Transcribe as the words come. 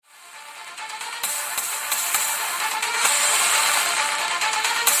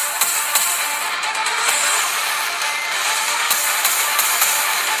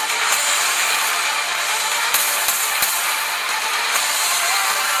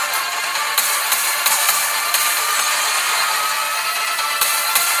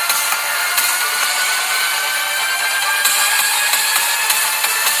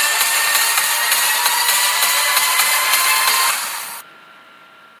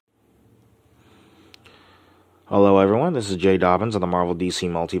Hello, everyone. This is Jay Dobbins of the Marvel DC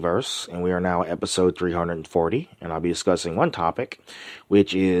Multiverse, and we are now at episode 340. And I'll be discussing one topic,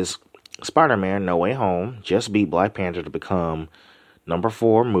 which is Spider-Man: No Way Home just beat Black Panther to become number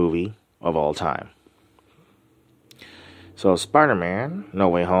 4 movie of all time. So, Spider-Man: No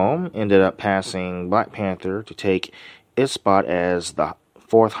Way Home ended up passing Black Panther to take its spot as the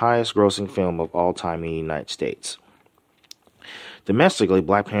 4th highest-grossing film of all time in the United States. Domestically,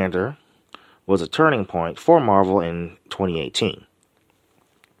 Black Panther was a turning point for Marvel in 2018.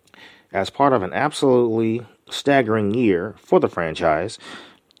 As part of an absolutely staggering year for the franchise,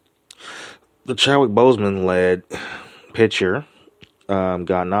 the Chadwick Boseman-led picture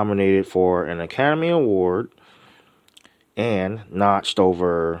got nominated for an Academy Award and notched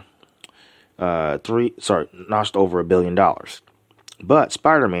over $1 billion. But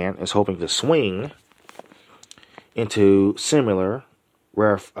Spider-Man is hoping to swing into similar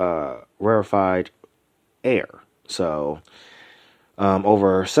rarefied air. So,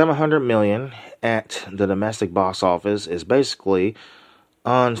 over $700 million at the domestic box office is basically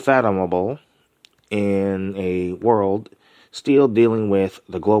unfathomable in a world still dealing with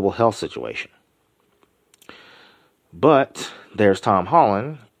the global health situation. But there's Tom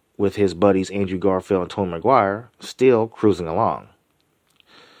Holland with his buddies Andrew Garfield and Tobey Maguire still cruising along.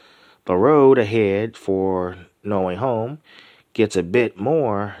 The road ahead for No Way Home gets a bit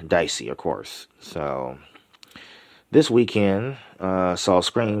more dicey, of course. So, this weekend saw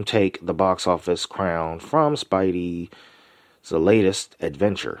Scream take the box office crown from Spidey's latest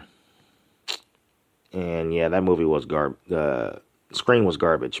adventure. And yeah, that movie was Scream was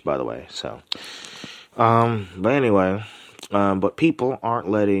garbage, by the way. So, but anyway, but people aren't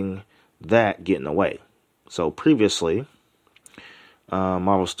letting that get in the way. So previously,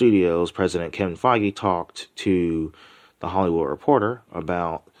 Marvel Studios president Kevin Feige talked to The Hollywood Reporter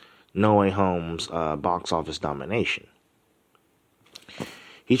about No Way Home's box office domination.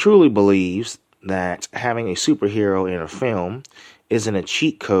 He truly believes that having a superhero in a film isn't a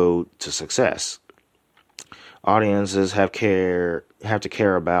cheat code to success. Audiences have to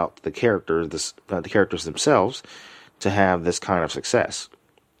care about the characters themselves to have this kind of success.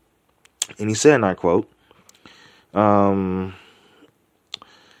 And he said, and I quote,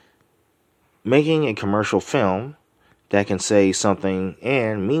 making a commercial film that can say something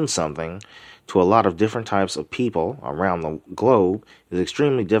and mean something to a lot of different types of people around the globe is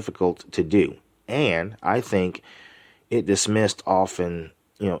extremely difficult to do. And I think it is dismissed often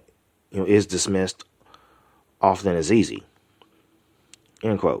as easy.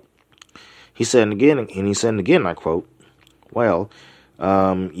 End quote. He said again, I quote, well,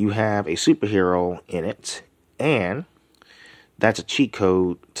 you have a superhero in it, and that's a cheat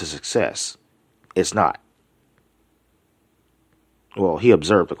code to success. It's not. Well, he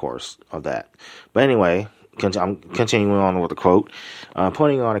observed, of course, of that. But anyway, I'm continuing on with the quote.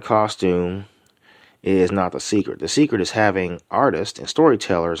 Putting on a costume is not the secret. The secret is having artists and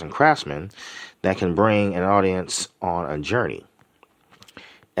storytellers and craftsmen that can bring an audience on a journey.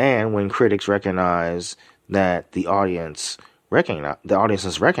 And when critics recognize that the audiences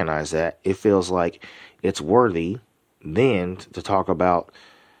recognize that, it feels like it's worthy then to talk about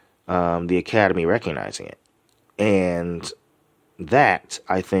the Academy recognizing it. And that,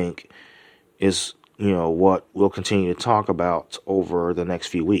 I think, is, what we'll continue to talk about over the next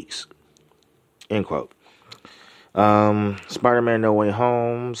few weeks. End quote. Spider-Man No Way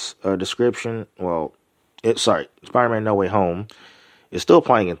Home's description, Spider-Man No Way Home is still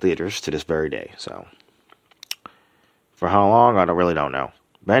playing in theaters to this very day. So, for how long, I really don't know.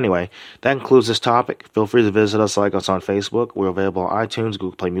 But anyway, that concludes this topic. Feel free to visit us, like us on Facebook. We're available on iTunes,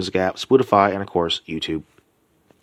 Google Play Music app, Spotify, and of course, YouTube.